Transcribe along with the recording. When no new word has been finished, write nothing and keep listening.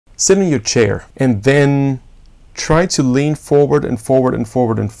sit in your chair and then try to lean forward and forward and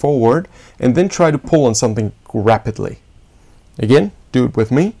forward and forward, and then try to pull on something rapidly. Again, do it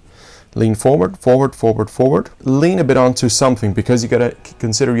with me. Lean forward, forward, forward, forward. Lean a bit onto something, because you gotta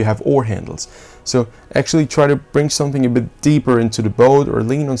consider you have oar handles. So actually try to bring something a bit deeper into the boat, or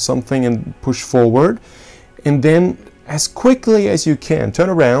lean on something and push forward. And then as quickly as you can, turn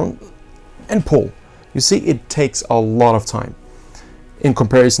around and pull. You see, it takes a lot of time in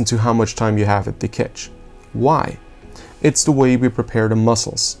comparison to how much time you have at the catch. Why? It's the way we prepare the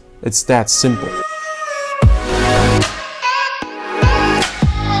muscles. It's that simple.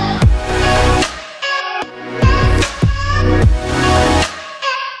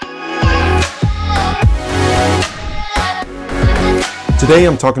 Today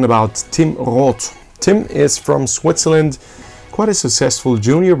I'm talking about Tim Roth. Tim is from Switzerland, quite a successful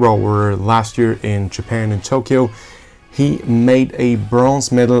junior rower. Last year in Japan and Tokyo, he made a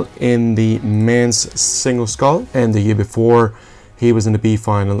bronze medal in the men's single scull, and the year before he was in the B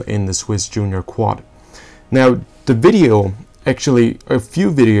final in the Swiss junior quad. Now the video, actually a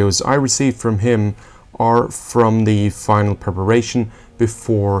few videos I received from him are from the final preparation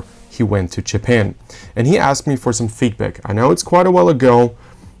before he went to Japan, and he asked me for some feedback. I know it's quite a while ago,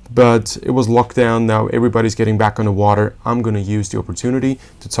 but it was lockdown. Now everybody's getting back on the water. I'm going to use the opportunity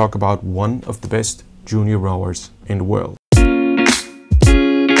to talk about one of the best junior rowers in the world.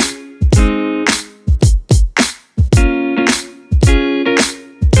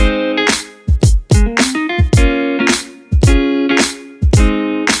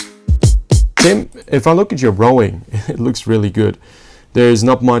 Tim, if I look at your rowing, it looks really good. There's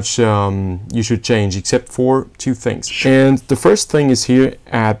not much you should change except for two things. And the first thing is here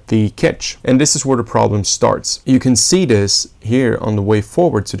at the catch. And this is where the problem starts. You can see this here on the way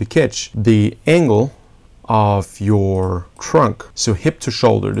forward to the catch. The angle of your trunk, so hip to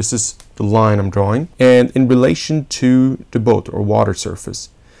shoulder, this is the line I'm drawing. And in relation to the boat or water surface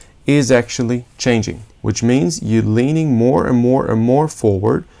is actually changing, which means you're leaning more and more and more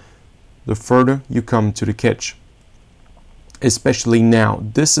forward the further you come to the catch. Especially now,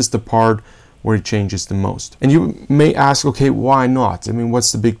 this is the part where it changes the most. And you may ask, okay, why not? I mean,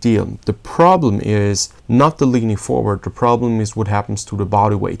 what's the big deal? The problem is not the leaning forward. The problem is what happens to the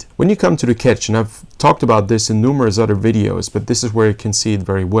body weight. When you come to the catch, and I've talked about this in numerous other videos, but this is where you can see it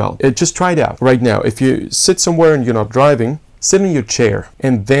very well. Just try it out right now. If you sit somewhere and you're not driving, sit in your chair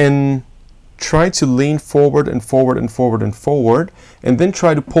and then try to lean forward and forward and forward and forward, and then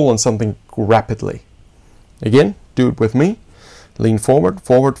try to pull on something rapidly. Again, do it with me. Lean forward,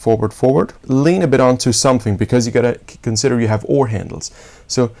 forward, forward, forward. Lean a bit onto something, because you gotta consider you have oar handles.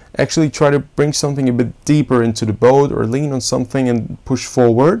 So actually try to bring something a bit deeper into the boat, or lean on something and push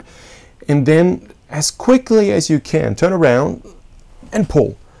forward. And then as quickly as you can, turn around and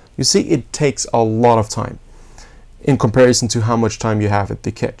pull. You see, it takes a lot of time in comparison to how much time you have at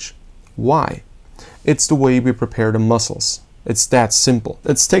the catch. Why? It's the way we prepare the muscles. It's that simple.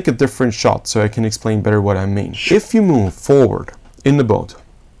 Let's take a different shot so I can explain better what I mean. If you move forward in the boat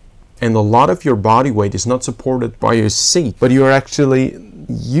and a lot of your body weight is not supported by your seat, but you are actually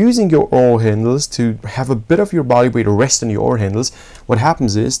using your oar handles to have a bit of your body weight rest on your oar handles, what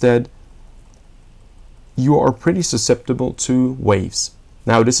happens is that you are pretty susceptible to waves.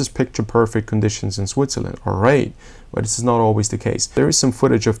 Now this is picture perfect conditions in Switzerland, alright, but this is not always the case. There is some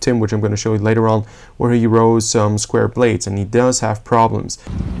footage of Tim, which I'm going to show you later on, where he rows some square blades, and he does have problems.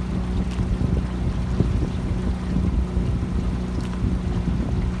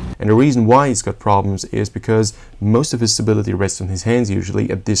 And the reason why he's got problems is because most of his stability rests on his hands usually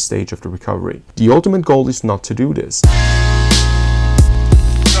at this stage of the recovery. The ultimate goal is not to do this.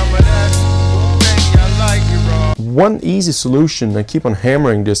 One easy solution, I keep on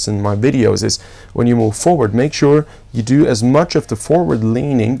hammering this in my videos, is when you move forward, make sure you do as much of the forward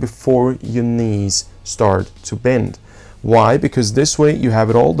leaning before your knees start to bend. Why? Because this way you have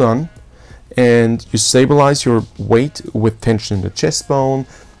it all done and you stabilize your weight with tension in the chest bone,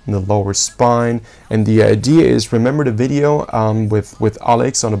 in the lower spine. And the idea is, remember the video with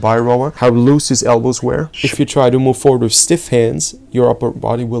Alex on a bi rower, how loose his elbows were? If you try to move forward with stiff hands, your upper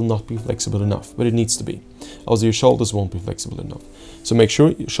body will not be flexible enough, but it needs to be. Also your shoulders won't be flexible enough. So make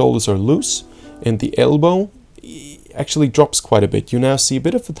sure your shoulders are loose and the elbow actually drops quite a bit. You now see a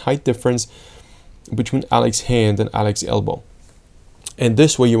bit of a height difference between Alex's hand and Alex's elbow. And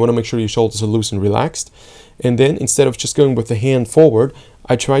this way you want to make sure your shoulders are loose and relaxed. And then instead of just going with the hand forward,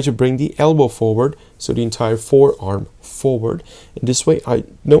 I try to bring the elbow forward, so the entire forearm forward. And this way I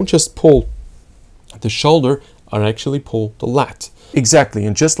don't just pull the shoulder, I actually pull the lat. Exactly,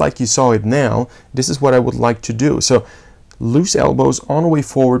 and just like you saw it now, this is what I would like to do. So loose elbows on the way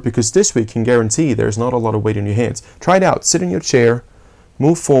forward, because this way you can guarantee there's not a lot of weight in your hands. Try it out. Sit in your chair,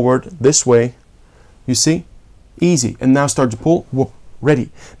 move forward this way. You see? Easy. And now start to pull. Whoop. Ready.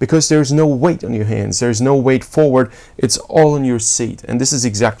 Because there's no weight on your hands. There's no weight forward. It's all in your seat. And this is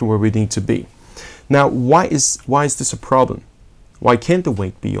exactly where we need to be. Now, why is this a problem? Why can't the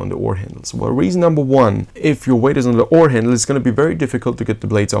weight be on the oar handles? Well, reason number one, if your weight is on the oar handle, it's going to be very difficult to get the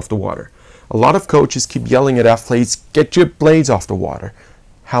blades off the water. A lot of coaches keep yelling at athletes, get your blades off the water.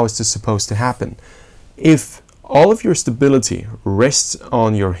 How is this supposed to happen? If all of your stability rests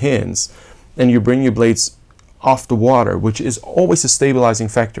on your hands and you bring your blades off the water, which is always a stabilizing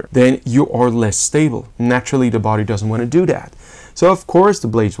factor, then you are less stable. Naturally, the body doesn't want to do that. So of course the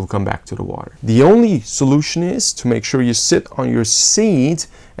blades will come back to the water. The only solution is to make sure you sit on your seat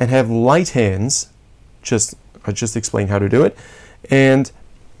and have light hands. I just explained how to do it. And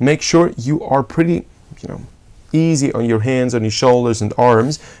make sure you are pretty, easy on your hands, on your shoulders and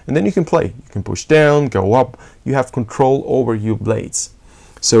arms, and then you can play. You can push down, go up. You have control over your blades.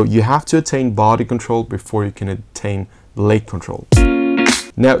 So you have to attain body control before you can attain blade control.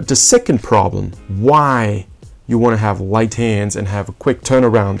 Now the second problem, why you want to have light hands and have a quick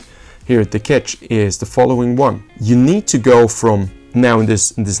turnaround here at the catch, is the following one. You need to go from, now in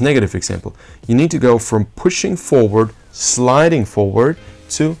this negative example, you need to go from pushing forward, sliding forward,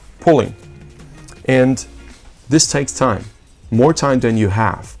 to pulling. And this takes time, more time than you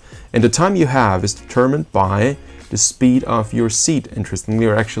have. And the time you have is determined by the speed of your seat, interestingly,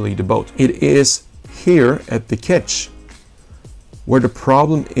 or actually the boat. It is here at the catch where the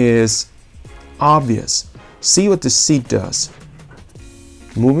problem is obvious. See what the seat does.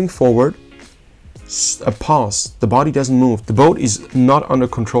 Moving forward, a pause. The body doesn't move. The boat is not under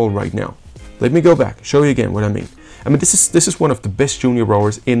control right now. Let me go back, show you again what I mean. I mean, this is one of the best junior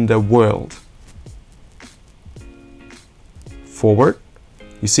rowers in the world. Forward.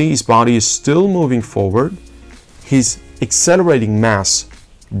 You see his body is still moving forward. He's accelerating mass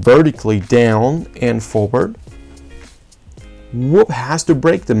vertically down and forward. Whoop, has to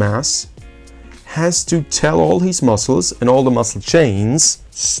break the mass. Has to tell all his muscles and all the muscle chains,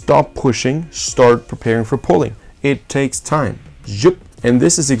 stop pushing, start preparing for pulling. It takes time. Zhup. And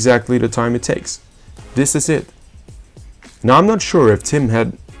this is exactly the time it takes. This is it. Now I'm not sure if Tim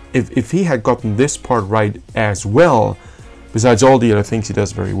had, if he had gotten this part right as well, besides all the other things he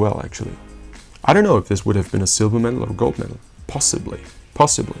does very well actually. I don't know if this would have been a silver medal or a gold medal. Possibly.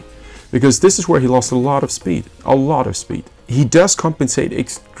 Because this is where he lost a lot of speed. He does compensate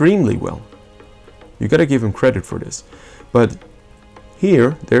extremely well. You gotta give him credit for this. But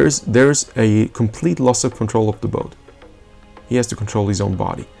here, there's a complete loss of control of the boat. He has to control his own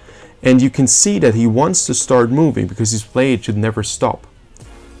body. And you can see that he wants to start moving because his blade should never stop.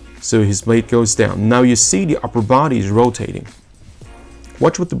 So his blade goes down. Now you see the upper body is rotating.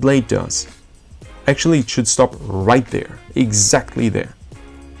 Watch what the blade does. Actually, it should stop right there. Exactly there.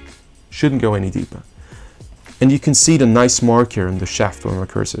 Shouldn't go any deeper. And you can see the nice mark here in the shaft where my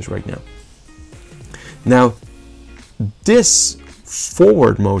cursor is right now. Now, this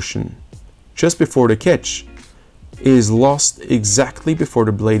forward motion just before the catch is lost exactly before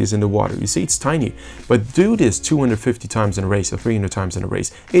the blade is in the water. You see, it's tiny, but do this 250 times in a race or 300 times in a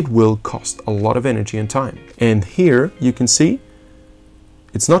race. It will cost a lot of energy and time. And here you can see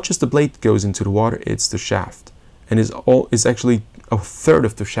it's not just the blade that goes into the water, it's the shaft. And it's actually a third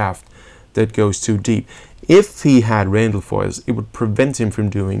of the shaft that goes too deep. If he had Randall foils, it would prevent him from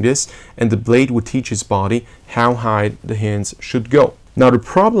doing this, and the blade would teach his body how high the hands should go. Now the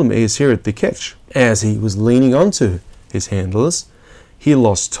problem is here at the catch, as he was leaning onto his handles, he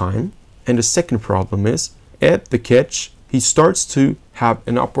lost time. And the second problem is, at the catch, he starts to have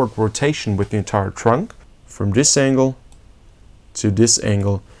an upward rotation with the entire trunk from this angle to this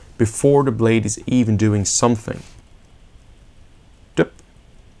angle before the blade is even doing something.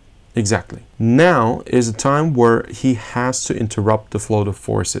 Exactly. Now is a time where he has to interrupt the flow of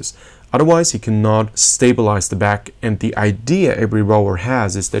forces. Otherwise, he cannot stabilize the back. And the idea every rower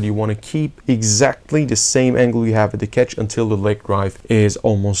has is that you want to keep exactly the same angle you have at the catch until the leg drive is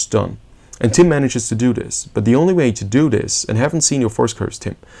almost done. And Tim manages to do this. But the only way to do this, and I haven't seen your force curves,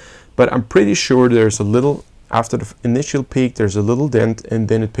 Tim, but I'm pretty sure there's a little, after the initial peak, there's a little dent and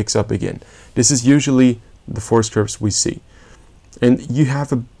then it picks up again. This is usually the force curves we see. And you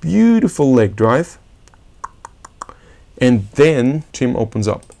have a beautiful leg drive, and then Tim opens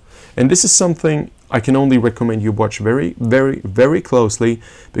up. And this is something I can only recommend you watch very, very, very closely,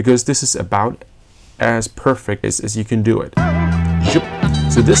 because this is about as perfect as you can do it.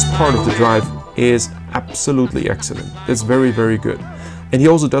 So this part of the drive is absolutely excellent. It's very, very good. And he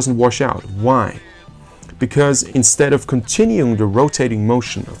also doesn't wash out. Why? because instead of continuing the rotating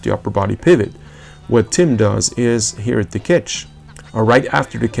motion of the upper body pivot, what Tim does is here at the catch, or right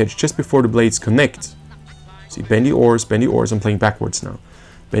after the catch, just before the blades connect. See, bendy oars, I'm playing backwards now.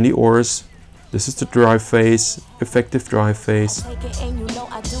 Bendy oars, this is the drive phase, effective drive phase.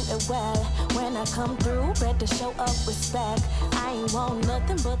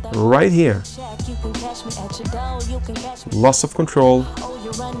 Right here, loss of control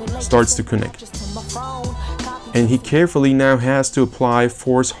starts to connect. And he carefully now has to apply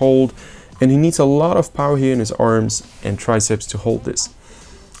force hold, and he needs a lot of power here in his arms and triceps to hold this.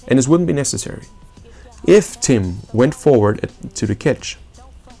 And this wouldn't be necessary if Tim went forward to the catch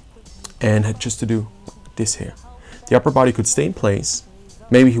and had just to do this here. The upper body could stay in place.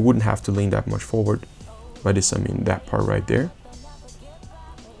 Maybe he wouldn't have to lean that much forward. By this I mean that part right there.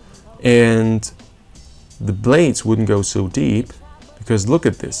 And the blades wouldn't go so deep, because look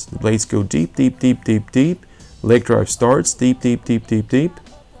at this. The blades go deep, deep, deep, deep, deep. Leg drive starts deep, deep, deep, deep, deep.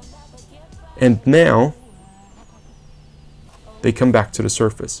 And now they come back to the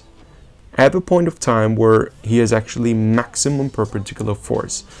surface at the point of time where he has actually maximum perpendicular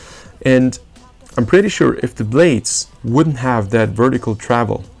force. And I'm pretty sure if the blades wouldn't have that vertical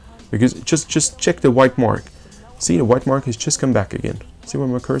travel, because just check the white mark. See, the white mark has just come back again. See where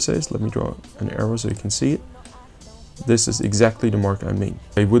my cursor is? Let me draw an arrow so you can see it. This is exactly the mark I mean.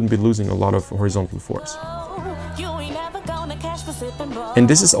 They wouldn't be losing a lot of horizontal force. And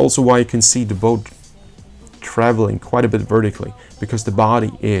this is also why you can see the boat traveling quite a bit vertically, because the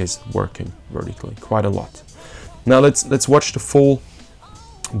body is working vertically quite a lot. Now let's watch the full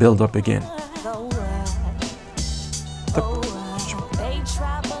build up again.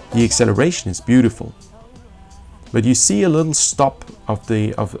 The acceleration is beautiful, but you see a little stop of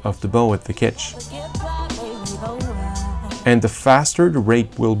the bow at the catch. And the faster the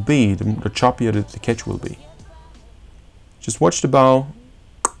rate will be, the choppier the catch will be. Just watch the bow.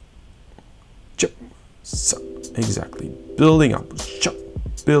 Exactly. Building up.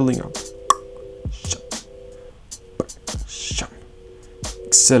 Building up.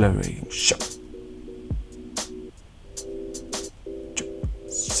 Accelerating.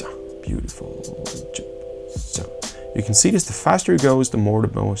 Beautiful. You can see this, the faster it goes, the more the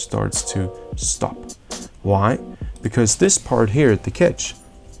bow starts to stop. Why? Because this part here at the catch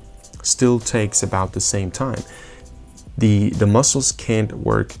still takes about the same time. The muscles can't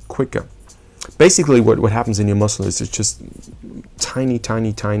work quicker. Basically what happens in your muscle is it's just tiny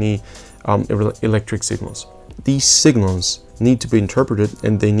electric signals. These signals need to be interpreted,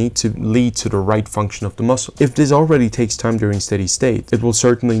 and they need to lead to the right function of the muscle. If this already takes time during steady state, it will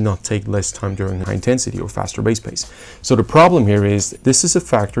certainly not take less time during high intensity or faster base pace. So the problem here is this is a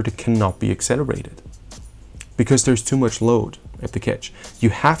factor that cannot be accelerated because there's too much load at the catch. You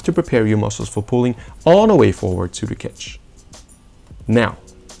have to prepare your muscles for pulling all the way forward to the catch. Now,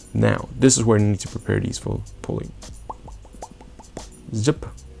 this is where you need to prepare these for pulling. Zip.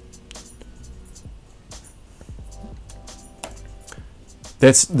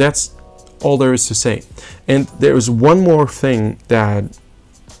 That's all there is to say. And there is one more thing that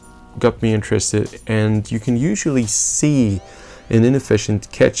got me interested, and you can usually see an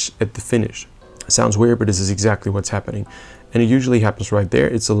inefficient catch at the finish. It sounds weird, but this is exactly what's happening. And it usually happens right there.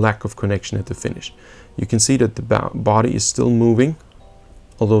 It's a lack of connection at the finish. You can see that the body is still moving,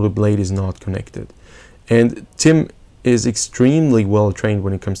 although the blade is not connected. And Tim is extremely well trained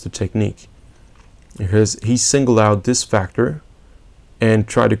when it comes to technique, because he singled out this factor and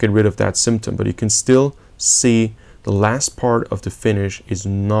try to get rid of that symptom, but you can still see the last part of the finish is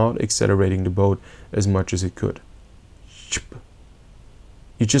not accelerating the boat as much as it could.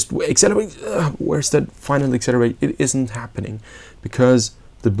 You just accelerate, where's that final accelerate? It isn't happening because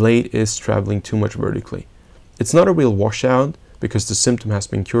the blade is traveling too much vertically. It's not a real washout because the symptom has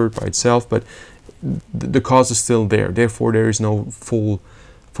been cured by itself, but the cause is still there. Therefore, there is no full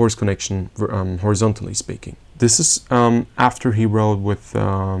force connection horizontally speaking. This is after he rode with,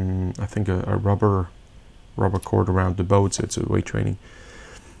 I think, a rubber cord around the boat, so it's a weight training.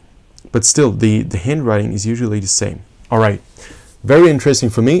 But still, the handwriting is usually the same. All right, very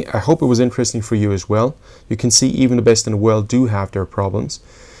interesting for me. I hope it was interesting for you as well. You can see even the best in the world do have their problems,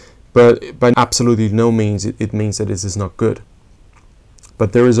 but by absolutely no means it means that this is not good.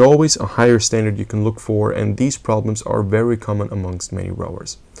 But there is always a higher standard you can look for, and these problems are very common amongst many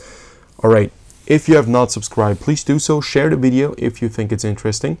rowers. All right. If you have not subscribed, please do so. Share the video if you think it's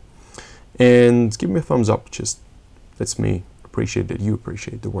interesting. And give me a thumbs up. Just lets me appreciate that you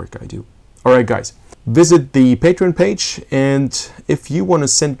appreciate the work I do. Alright guys, visit the Patreon page. And if you want to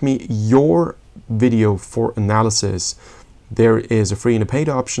send me your video for analysis, There is a free and a paid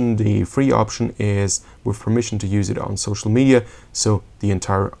option. The free option is with permission to use it on social media, so the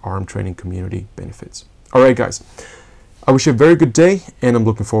entire arm training community benefits. Alright guys, I wish you a very good day, and I'm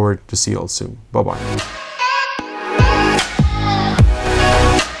looking forward to see you all soon. Bye bye.